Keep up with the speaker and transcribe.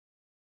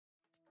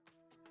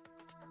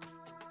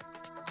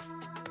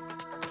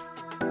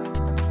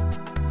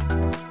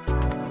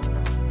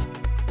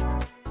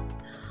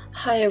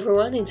Hi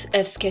everyone, it's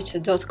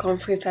fsketcher.com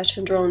free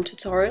fashion drawing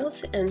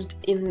tutorials, and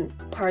in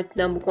part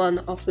number 1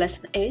 of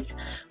lesson 8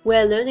 we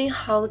are learning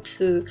how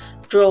to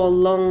draw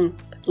long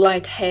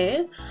light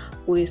hair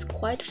with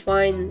quite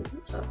fine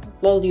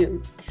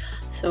volume.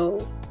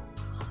 So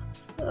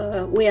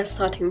we are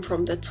starting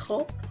from the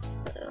top.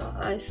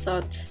 I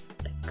start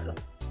like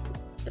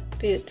a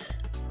bit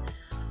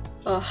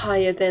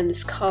higher than the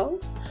skull.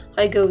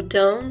 I go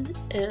down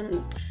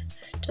and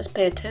just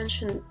pay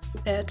attention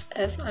that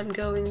as I'm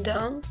going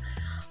down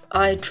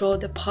I draw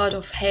the part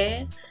of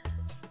hair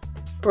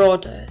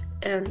broader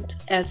and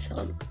add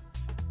some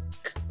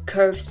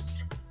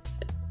curves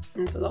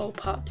in the lower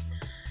part.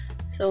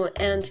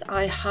 And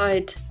I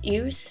hide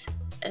ears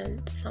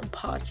and some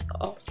parts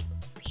of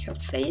her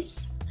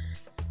face.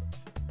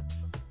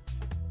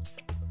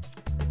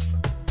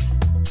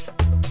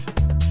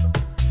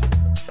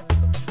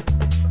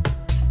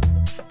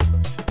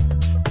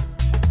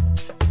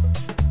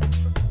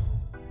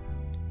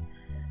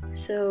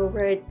 So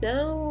right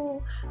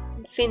now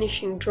I'm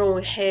finishing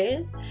drawing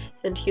hair,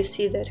 and you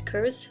see that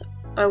curves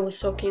I was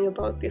talking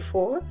about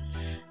before.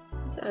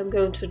 So I'm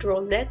going to draw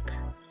neck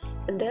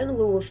and then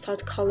we will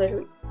start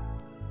coloring.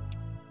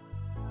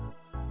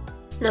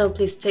 Now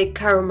please take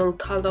caramel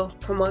color of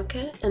pro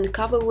marker and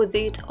cover with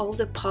it all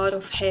the part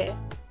of hair.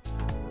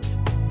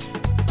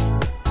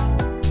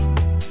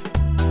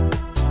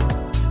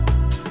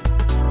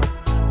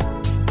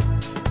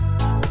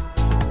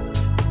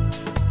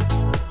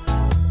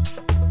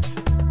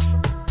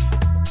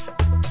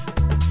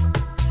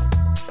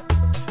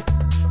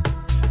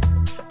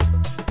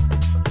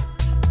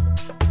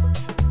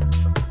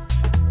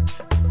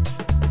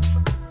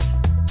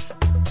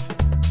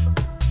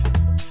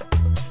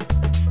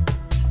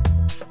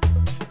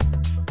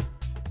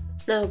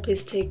 Now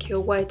please take your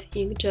white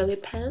ink jelly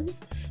pen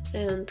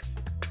and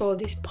draw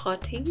this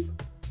parting,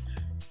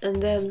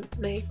 and then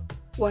make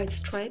white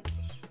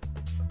stripes.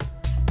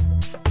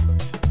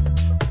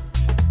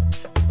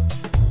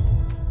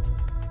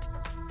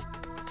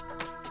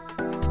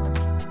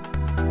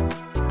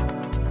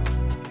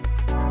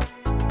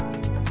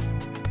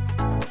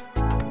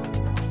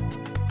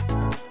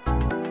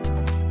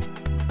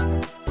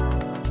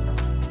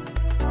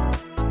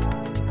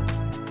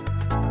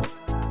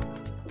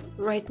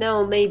 Right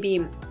now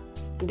maybe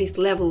this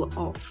level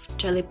of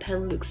jelly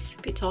pen looks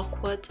a bit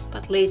awkward,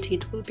 but later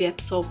it will be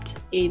absorbed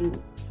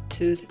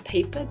into the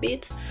paper a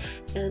bit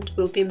and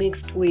will be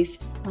mixed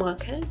with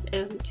marker,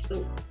 and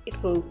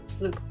it will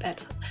look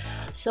better.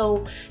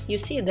 So you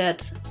see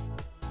that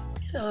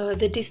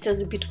the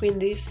distance between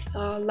these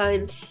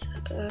lines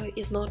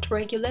is not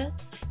regular.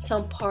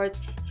 Some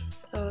parts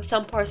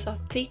are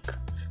thick,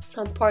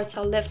 some parts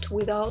are left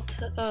without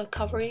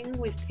covering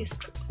with these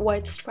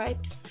white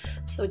stripes.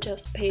 So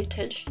just pay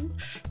attention,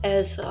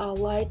 as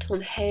light on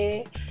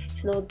hair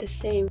is not the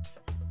same.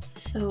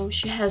 So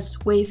she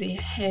has wavy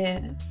hair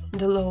in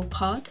the lower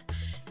part,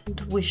 and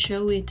we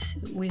show it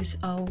with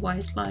our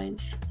white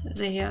lines.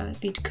 They are a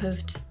bit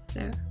curved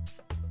there.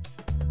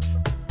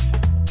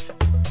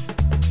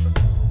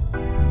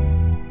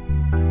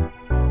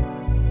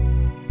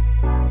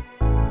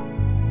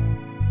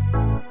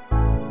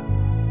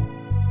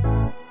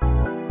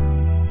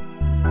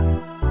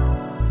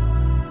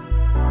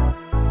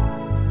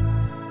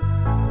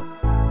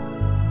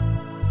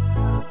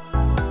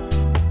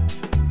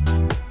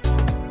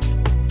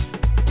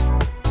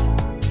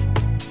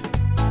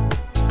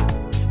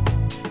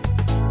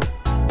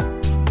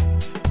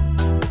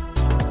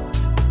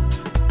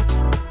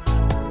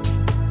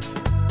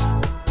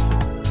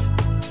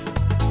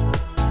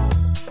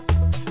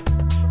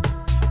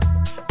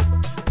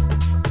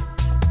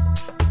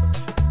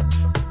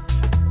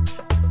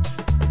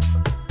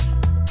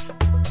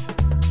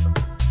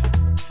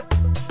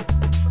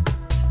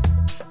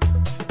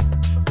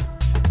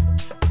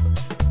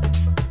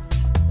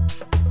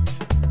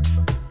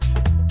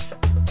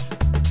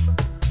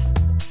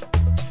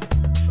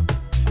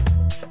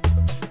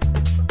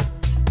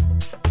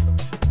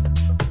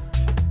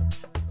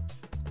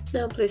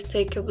 Now please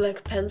take your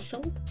black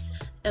pencil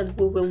and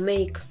we will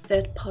make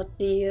that part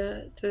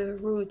near the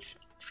roots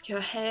of your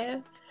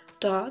hair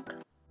dark.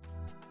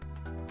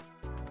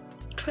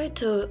 Try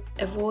to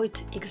avoid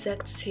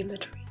exact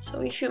symmetry.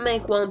 So if you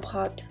make one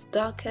part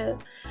darker,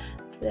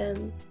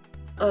 then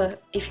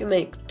if you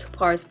make two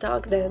parts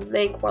dark, then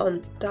make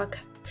one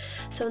darker.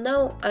 So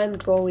now I'm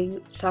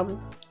drawing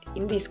some,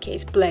 in this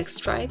case, black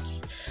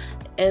stripes,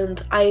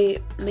 and I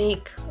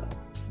make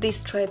these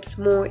stripes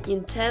more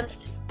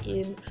intense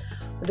in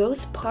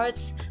those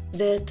parts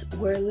that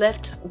were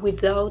left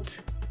without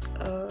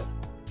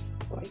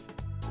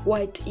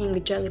white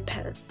ink jelly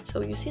pen. So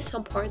you see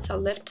some parts are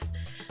left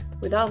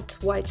without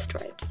white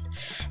stripes,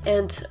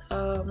 and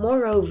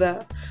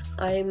moreover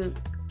I'm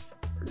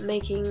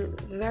making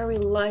very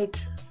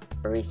light,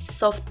 very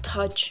soft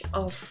touch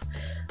of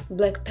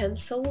black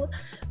pencil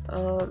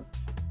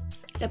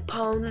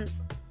upon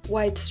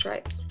white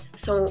stripes.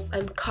 So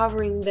I'm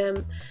covering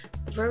them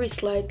very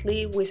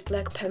slightly with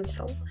black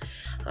pencil,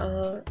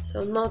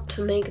 so not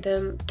to make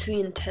them too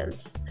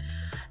intense.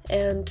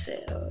 and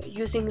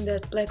using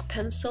that black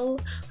pencil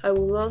I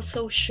will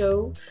also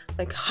show,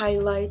 like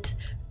highlight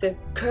the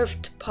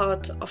curved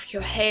part of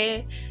your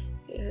hair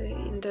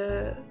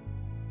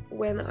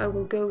when I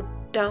will go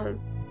down.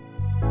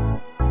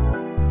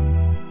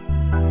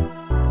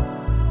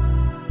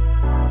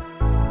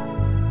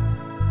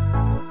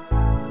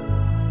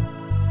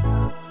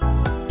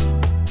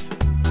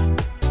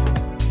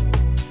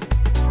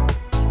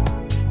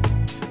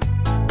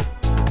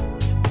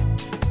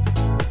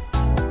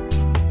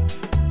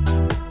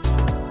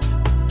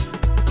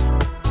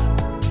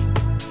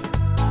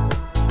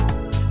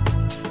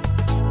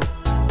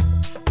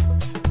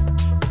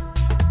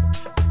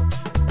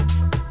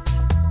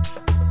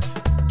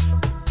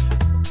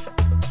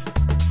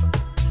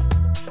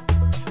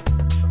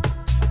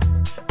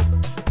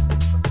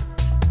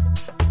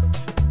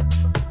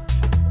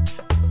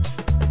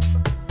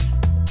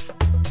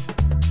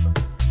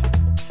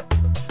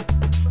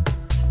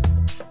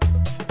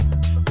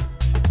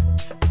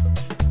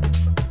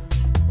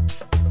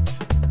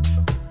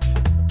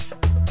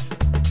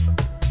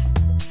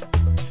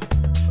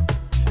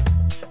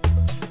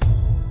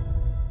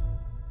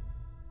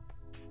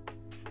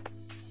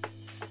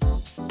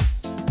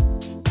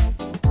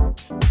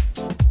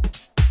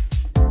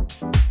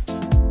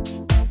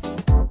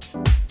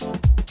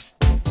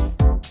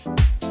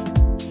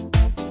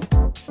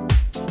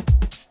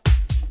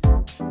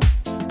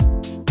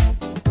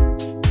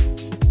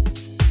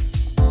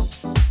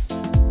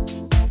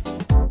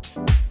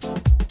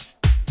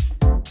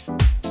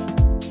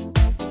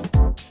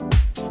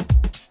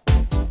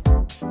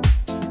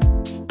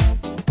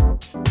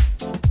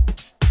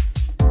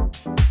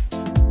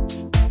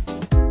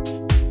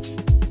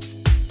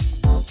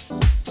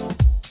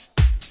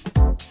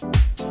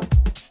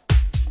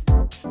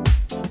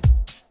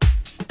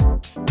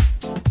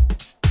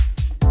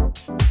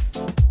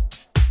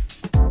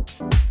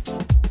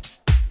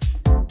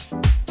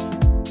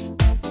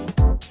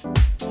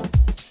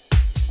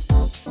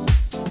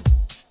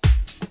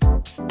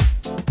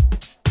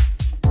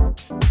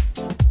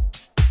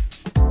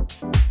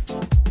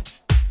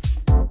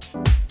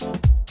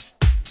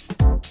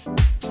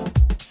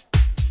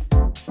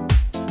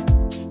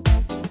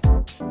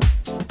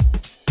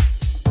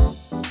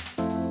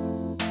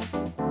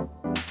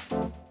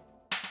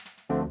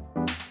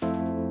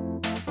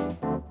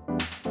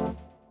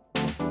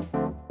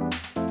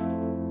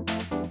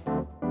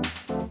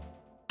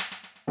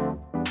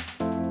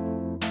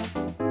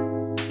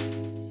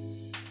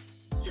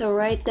 So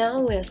right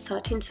now we are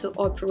starting to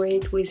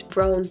operate with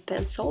brown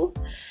pencil,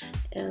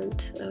 and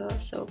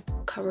so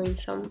covering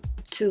some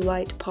two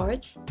light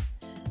parts.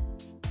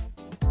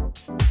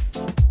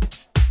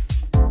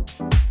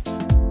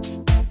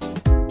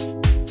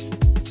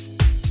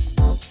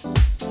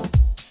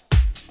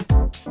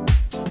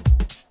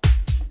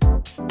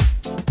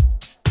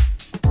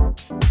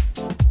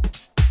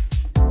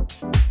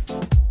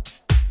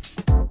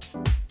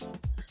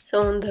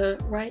 So on the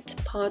right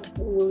part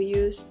we will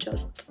use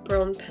just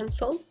brown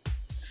pencil,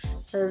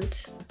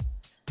 and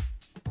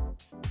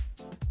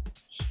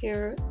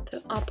here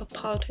the upper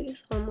part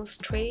is almost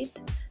straight,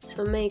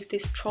 so make the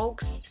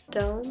strokes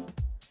down.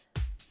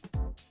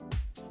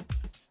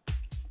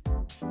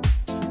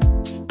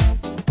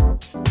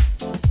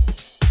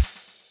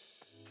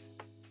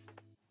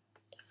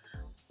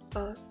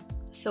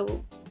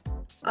 So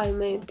I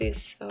made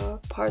this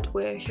part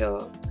where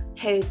her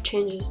hair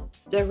changes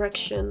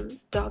direction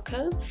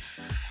darker.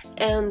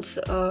 And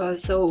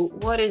so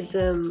what is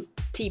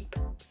tip?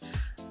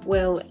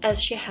 Well,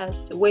 as she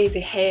has wavy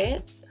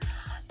hair,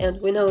 and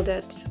we know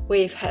that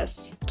wave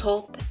has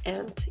top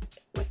and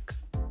like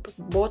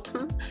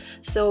bottom,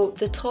 so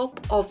the top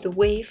of the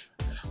wave,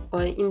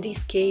 or in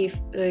this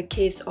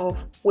case of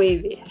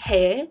wavy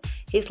hair,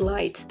 is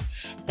light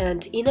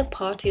and inner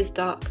part is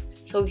dark.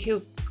 So if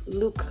you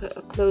look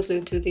closely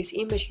into this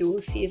image, you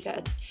will see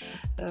that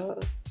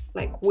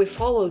like we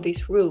follow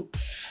this rule,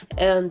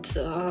 and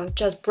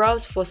just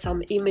browse for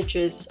some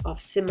images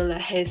of similar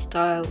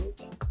hairstyle,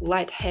 like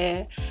light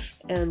hair,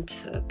 and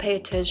pay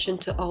attention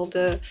to all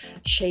the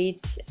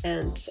shades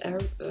and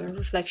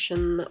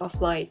reflection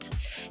of light,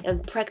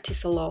 and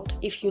practice a lot.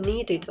 If you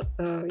need it,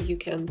 you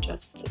can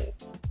just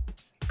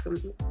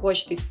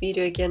watch this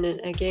video again and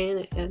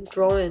again and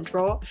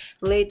draw.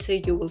 Later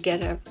you will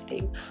get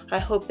everything. I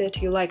hope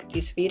that you liked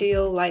this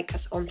video. Like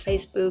us on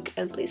Facebook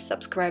and please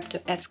subscribe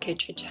to F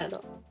Sketchy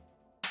channel.